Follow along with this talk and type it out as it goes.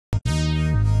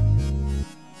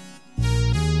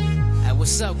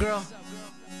what's up, girl?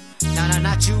 Nah,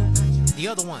 not you, the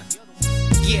other one.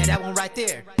 Yeah, that one right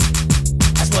there.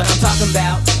 That's what I'm talking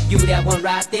about. You that one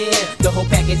right there. The whole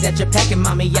package that you're packing,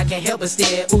 mommy, I can't help but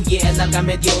stare. Ooh yeah,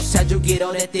 lágame Dios, how'd you get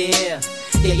all that there?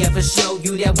 Yeah, for sure,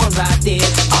 you that one right there.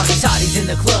 All these hotties in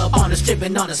the club, on the strip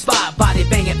and on the spot. Body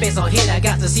banging, face on hit, I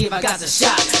got to see if I got a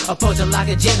shot. Approaching like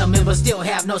a gentleman, but still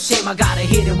have no shame. I gotta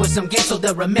hit it with some game so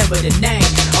they'll remember the name.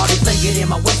 All these flaking in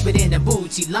my waist, but in the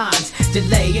booty lines.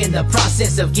 Delay in the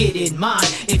process of getting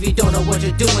mine. If you don't know what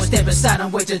you're doing, step aside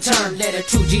and wait your turn. Let a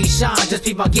true G shine, just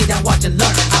people get down, watch and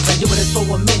learn. I've been doing this for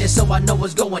a minute, so I know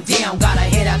what's going down. Gotta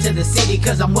head out to the city,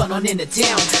 cause I'm well known in the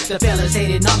town. The fellas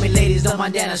hating on me, ladies don't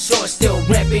mind that I'm short. Still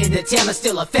repping the town, I'm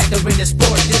still a factor in the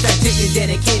sport. This activity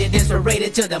dedicated,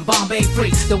 inspirated to them Bombay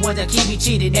freaks. The ones that keep me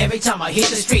cheating every time I hit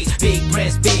the streets. Big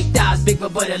breasts, big thighs, big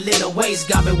but a little waist.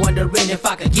 Got me wondering if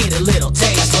I could get a little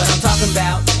taste. That's what I'm talking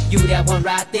about, you that one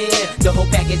right there. The whole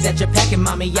package that you're packing,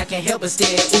 mommy, I can't help but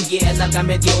stare. Ooh yeah,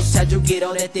 lágame Dios, how'd you get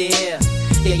all that there?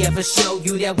 Yeah, for sure,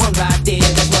 you that one right there.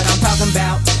 That's what I'm talking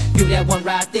about, you that one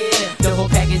right there. The whole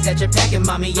package that you're packing,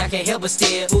 mommy, I can't help but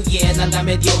stare. Ooh yeah,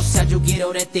 lágame Dios, how'd you get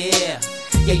all that there?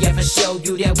 Yeah, for sure,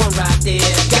 you that one right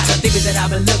there. Got the things that I've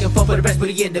been looking for the best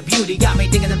beauty and the beauty. Got me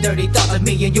thinking them dirty thoughts of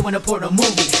me and you in a porno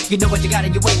movie. You know what you got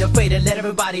and you ain't afraid to let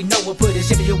everybody know it. Put it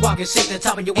shit in your walk and shake the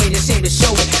top and you ain't ashamed to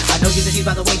show it. I know you're deceived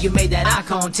by the way you made that eye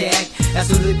contact. As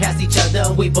soon as we passed each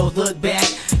other, we both look back.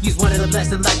 You's one of the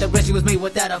blessings like the rest, you was made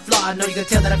without a flaw. I know you can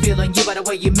tell that I'm feeling you by the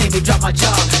way you made me drop my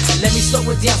jaw. Let me slow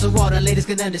it down so all the ladies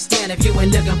can understand. If you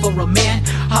ain't looking for a man,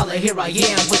 holla, here I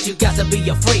am. But you got to be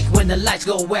a freak when the lights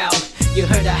go out. You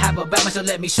heard I have about me, so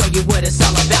let me show you what it's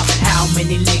all about. How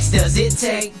many licks does it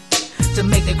take to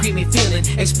make the creamy feeling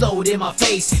explode in my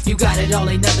face? You got it all,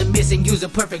 ain't nothing missing, use a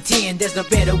perfect 10. There's no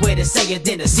better way to say it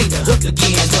than to sing the hook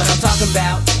again. That's what I'm talking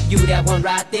about, you that one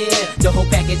right there. The whole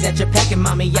package that you're packing,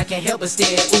 mommy, I can't help but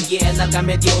stare. Ooh yeah,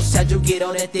 lágame Dios, how'd you get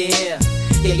all that there?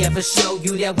 Yeah, for sure,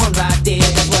 you that one right there.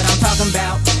 That's what I'm talking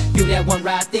about, you that one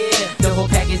right there. The whole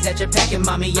package that you're packing,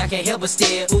 mommy, I can't help but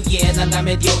stare. Ooh yeah,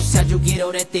 lágame Dios, how'd you get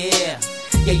all that there?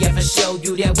 Yeah, for sure,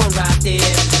 you that one right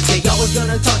there. They always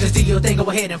gonna talk, just do your thing, go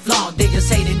ahead and flaunt. They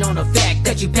just hating on the fact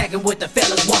that you packing with the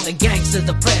fellas. Want the gangsters,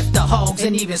 the prep, the hogs,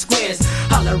 and even squares.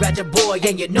 Holler at your boy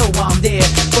and you know I'm there.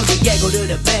 From Diego to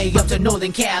the Bay, up to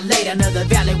Northern Cali, another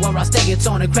valley where I stay, it's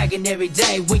on and cracking every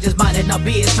day. We just minding our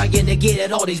biz, trying to get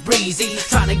at all these breezy.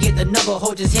 Trying to get the number,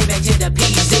 hold just head back to the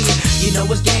PZ. You know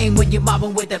it's game when you're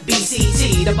mobbing with the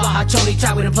BCT. The Baja Choli,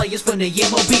 try with the players from the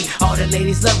MOB. All the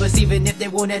ladies love us, even if they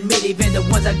won't admit, even the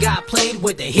ones I got played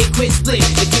with the hit quit split.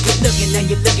 If you good looking and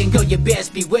you're looking good, you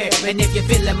best beware. And if you're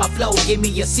feeling my flow, give me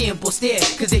a simple stare.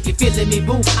 Cause if you're feeling me,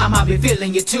 boo, I might be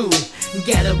feeling you too.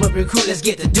 Gather up your crew, let's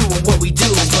get to doing what we do.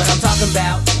 That's what I'm talking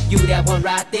about, you that one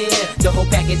right there. The whole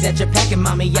package that you're packing,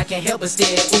 mommy, I can't help but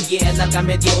stare. Ooh yeah,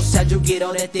 lágame Dios, how'd you get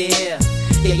all that there?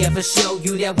 Yeah, for sure,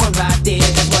 you that one right there.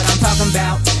 That's what I'm talking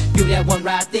about, you that one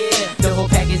right there. The whole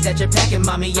package that you're packing,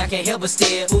 mommy, I can't help but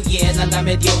stare. Ooh yeah,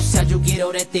 lágame Dios, how'd you get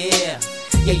all that there?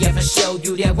 Yeah, for sure,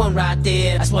 you that one right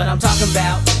there. That's what I'm talking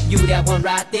about, you that one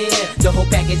right there. The whole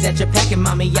package that you're packing,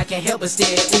 mommy, I can't help but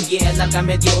stare. Ooh yeah,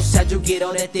 lágame Dios, how'd you get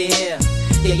all that there?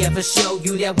 Yeah, for sure,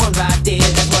 you that one right there.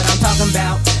 That's what I'm talking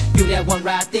about, you that one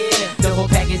right there. The whole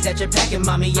package that you're packing,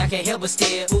 mommy, I can't help but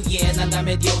stare. Ooh yeah,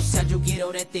 lágame Dios, how'd you get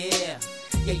all that there?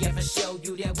 Yeah, for sure,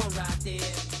 you that one right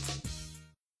there.